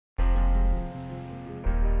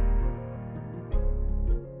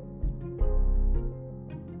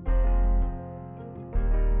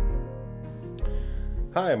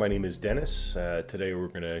Hi, my name is Dennis. Today we're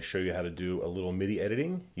going to show you how to do a little MIDI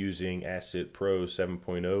editing using Acid Pro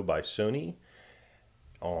 7.0 by Sony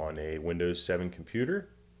on a Windows 7 computer.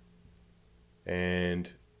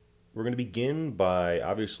 And we're going to begin by,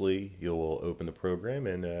 obviously, you'll open the program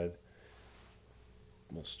and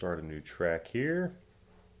we'll start a new track here.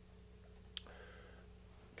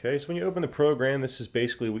 Okay, so when you open the program, this is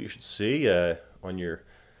basically what you should see. On your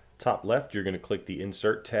top left, you're going to click the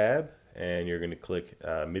Insert tab, and you're going to click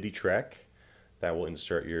MIDI track. That will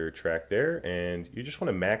insert your track there, and you just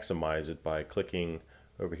want to maximize it by clicking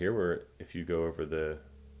over here, where if you go over the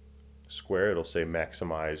square, it'll say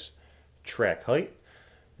maximize track height,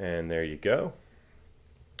 and there you go.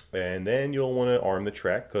 And then you'll want to arm the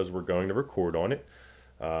track because we're going to record on it.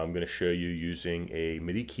 I'm going to show you using a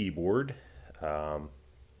MIDI keyboard.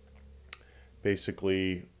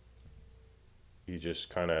 Basically, you just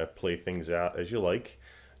kind of play things out as you like.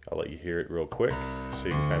 I'll let you hear it real quick so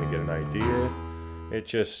you can kind of get an idea. It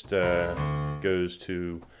just goes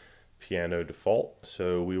to piano default.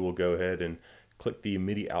 So we will go ahead and click the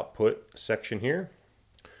MIDI output section here.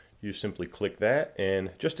 You simply click that,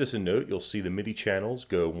 and just as a note, you'll see the MIDI channels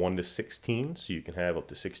go 1 to 16, so you can have up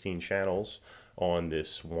to 16 channels on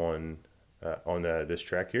this this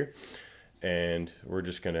track here. And we're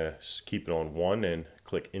just gonna keep it on 1 and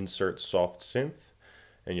click Insert Soft Synth,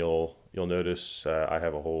 and you'll notice I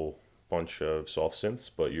have a whole bunch of soft synths,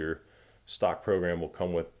 but your stock program will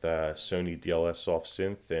come with Sony DLS soft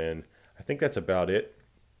synth, and I think that's about it.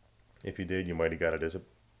 If you did, you might have got it as a,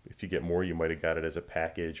 if you get more, you might have got it as a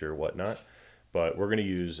package or whatnot. But we're gonna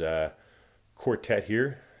use Quartet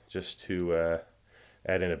here just to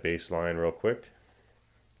add in a bass line real quick.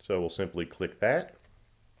 So we'll simply click that,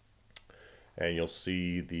 and you'll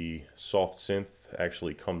see the soft synth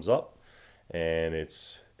actually comes up, and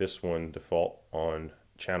it's this one default on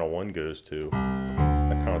channel 1 goes to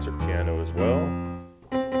a concert piano as well.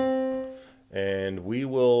 And we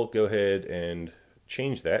will go ahead and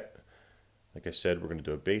change that. Like I said, we're going to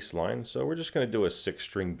do a bass line, so we're just going to do a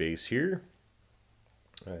 6-string bass here.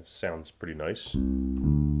 That sounds pretty nice.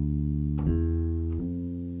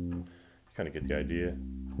 Kind of get the idea.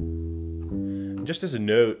 Just as a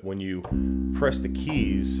note, when you press the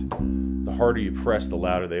keys, the harder you press, the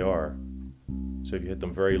louder they are. So if you hit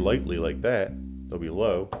them very lightly like that, they'll be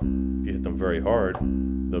low. If you hit them very hard,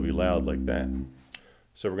 they'll be loud like that.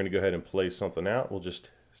 So we're going to go ahead and play something out. We'll just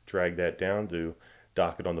drag that down to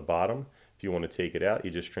dock it on the bottom. If you want to take it out, you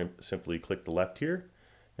just simply click the left here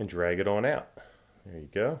and drag it on out. There you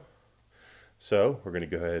go. So we're going to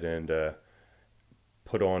go ahead and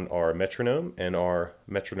put on our metronome and our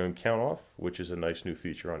metronome count off, which is a nice new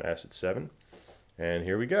feature on Acid 7. And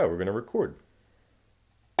here we go, we're going to record.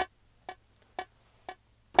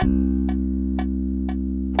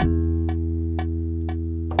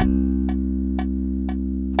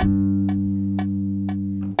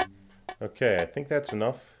 Okay, I think that's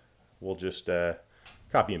enough. We'll just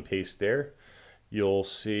copy and paste there. You'll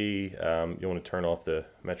see you want to turn off the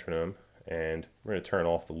metronome, and we're going to turn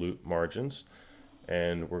off the loop margins.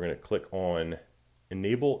 And we're going to click on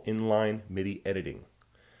Enable Inline MIDI Editing.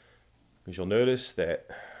 Because you'll notice that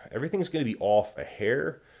everything's going to be off a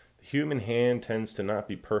hair. The human hand tends to not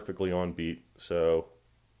be perfectly on beat, so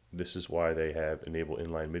this is why they have Enable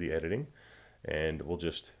Inline MIDI Editing. And we'll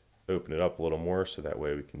just open it up a little more so that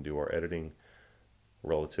way we can do our editing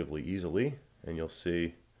relatively easily. And you'll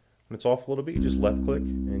see when it's off a little bit, you just left click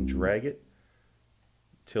and drag it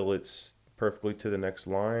till it's perfectly to the next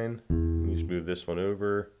line. You just move this one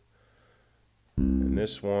over and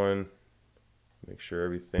this one, make sure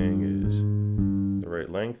everything is the right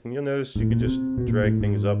length, and you'll notice you can just drag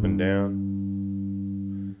things up and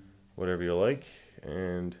down whatever you like.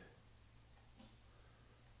 And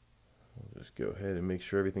we'll just go ahead and make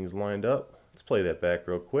sure everything's lined up. Let's play that back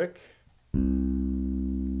real quick.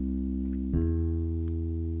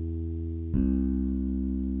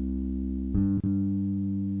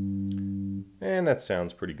 And that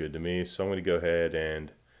sounds pretty good to me. So I'm going to go ahead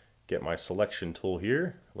and get my selection tool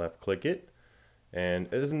here, left click it.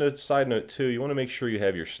 And as a side note too, you want to make sure you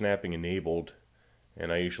have your snapping enabled.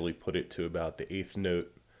 And I usually put it to about the 8th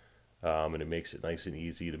note, and it makes it nice and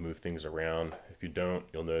easy to move things around. If you don't,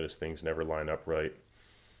 you'll notice things never line up right.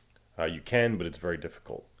 You can, but it's very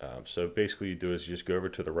difficult. So basically you do is you just go over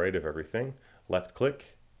to the right of everything, left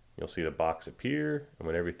click, you'll see the box appear, and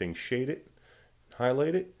when everything's shaded,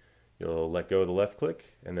 highlight it, you'll let go of the left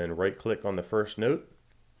click and then right click on the first note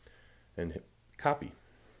and hit copy.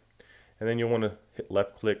 And then you'll want to hit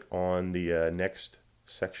left click on the next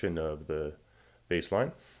section of the bass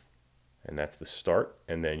line, and that's the start,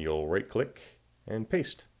 and then you'll right click and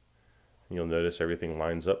paste. You'll notice everything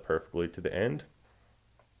lines up perfectly to the end.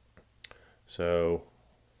 So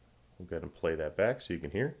we'll go ahead and play that back so you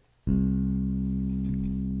can hear.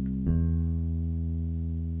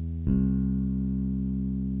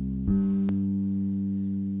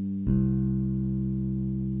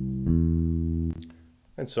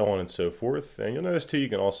 And so on and so forth. And you'll notice too, you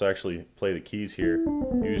can also actually play the keys here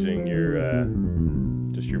using your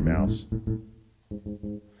just your mouse.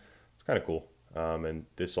 It's kind of cool. And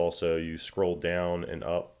this also, you scroll down and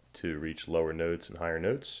up to reach lower notes and higher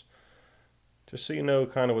notes, just so you know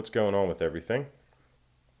kind of what's going on with everything.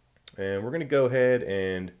 And we're going to go ahead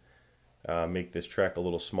and make this track a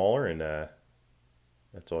little smaller, and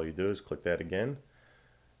that's all you do is click that again.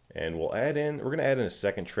 And we're going to add in a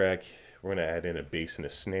second track. We're going to add in a bass and a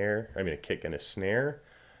snare, a kick and a snare,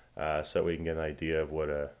 so that we can get an idea of what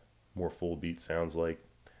a more full beat sounds like.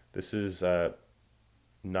 This is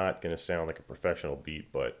not going to sound like a professional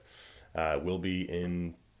beat, but will be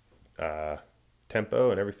in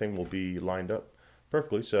tempo, and everything will be lined up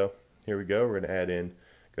perfectly. So here we go. We're going to add in,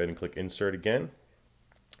 go ahead and click insert again,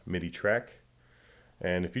 MIDI track.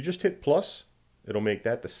 And if you just hit plus, it'll make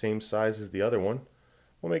that the same size as the other one.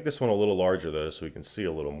 We'll make this one a little larger though, so we can see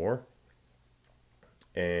a little more.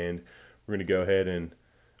 And we're going to go ahead and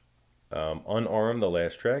unarm the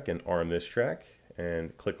last track and arm this track,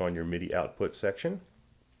 and click on your MIDI output section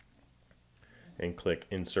and click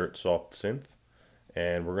insert soft synth,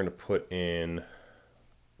 and we're going to put in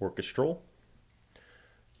orchestral.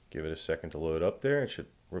 Give it a second to load up there. It should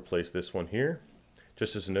replace this one here.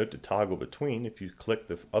 Just as a note to toggle between, if you click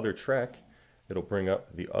the other track, it'll bring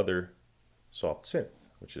up the other soft synth,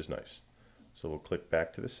 which is nice. So we'll click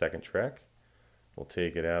back to the second track. We'll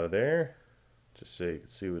take it out of there just so you can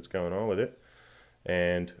see what's going on with it.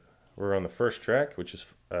 And we're on the first track, which is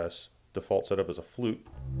default setup as a flute.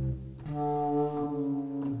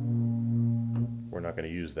 We're not going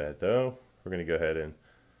to use that though. We're going to go ahead and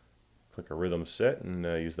click a rhythm set and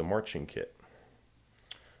use the marching kit.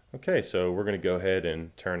 Okay, so we're going to go ahead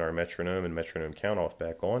and turn our metronome and metronome count off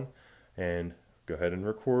back on, and go ahead and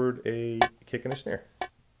record a kick and a snare.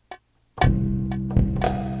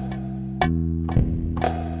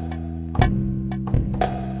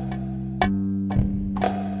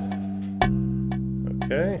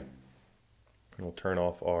 Okay, we'll turn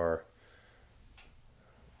off our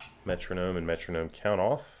metronome and metronome count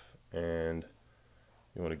off, and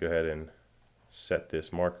you want to go ahead and set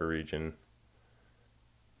this marker region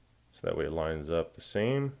so that way it lines up the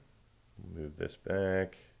same. Move this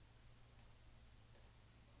back.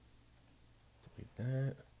 Delete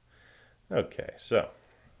that. Okay, so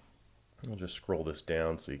we'll just scroll this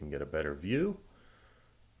down so you can get a better view.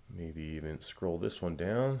 Maybe even scroll this one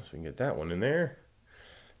down so we can get that one in there.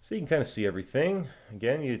 So you can kind of see everything.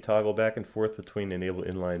 Again, you toggle back and forth between the Enable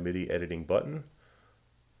Inline MIDI editing button,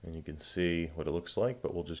 and you can see what it looks like,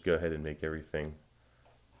 but we'll just go ahead and make everything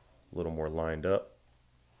a little more lined up.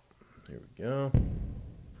 Here we go.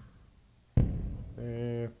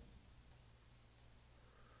 There.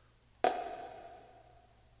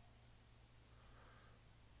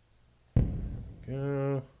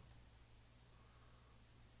 Go.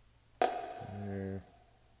 There.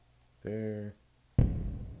 There.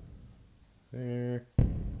 There.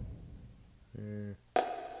 There.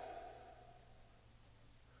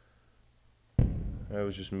 That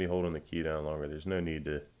was just me holding the key down longer. There's no need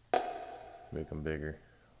to make them bigger.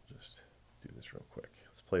 I'll just do this real quick.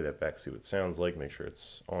 Let's play that back, see what it sounds like, make sure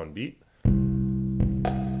it's on beat.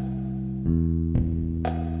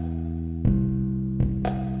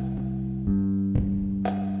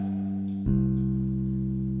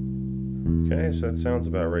 Okay, so that sounds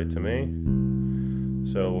about right to me.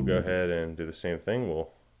 So we'll go ahead and do the same thing.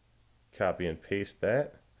 We'll copy and paste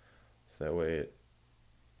that, so that way it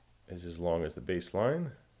is as long as the bass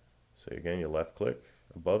line. So again, you left click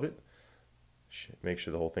above it, make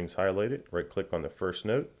sure the whole thing's highlighted, right click on the first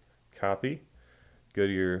note, copy, go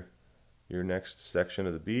to your next section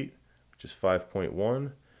of the beat, which is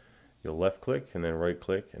 5.1, you'll left click and then right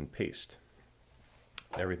click and paste.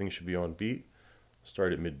 Everything should be on beat.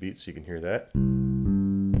 Start at mid beat so you can hear that.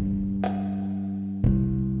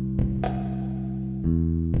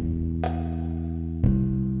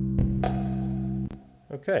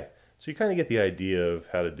 Okay, so you kind of get the idea of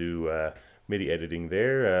how to do MIDI editing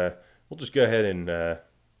there. We'll just go ahead and,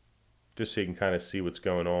 just so you can kind of see what's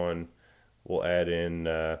going on, we'll add in,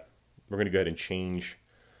 we're going to go ahead and change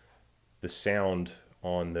the sound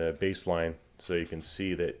on the bass line so you can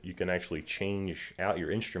see that you can actually change out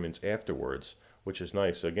your instruments afterwards, which is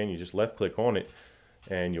nice. So again, you just left click on it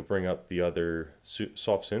and you'll bring up the other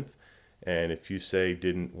soft synth. And if you say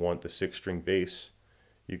didn't want the 6-string bass,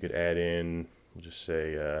 you could add in, we'll just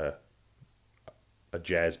say, a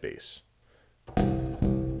jazz bass.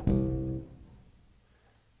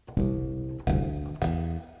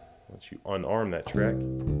 Once you unarm that track,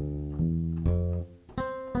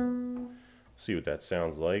 see what that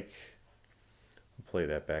sounds like. I'll play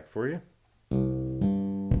that back for you.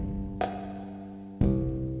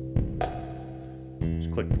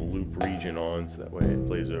 Just click the loop region on so that way it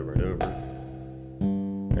plays over and over.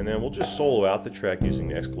 And then we'll just solo out the track using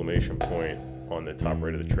the exclamation point on the top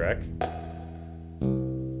right of the track,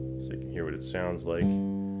 so you can hear what it sounds like.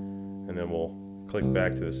 And then we'll click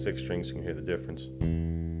back to the 6th string so you can hear the difference.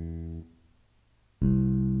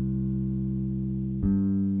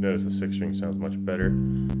 Notice the 6th string sounds much better.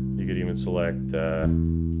 You could even select a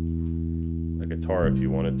guitar if you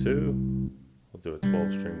wanted to. We'll do a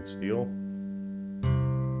 12-string steel.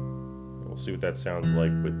 And we'll see what that sounds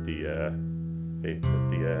like with the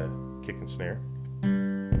kick and snare.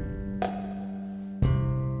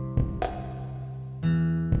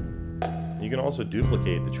 You can also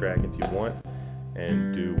duplicate the track if you want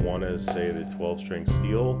and do one as, say, the 12-string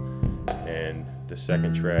steel, and the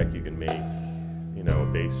 2nd track you can make, you know, a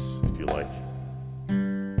bass if you like.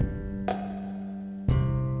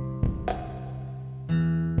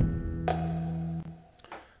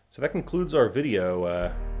 So that concludes our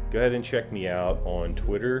video. Go ahead and check me out on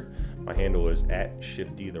Twitter. My handle is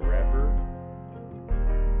 @SHIF-D the Rapper.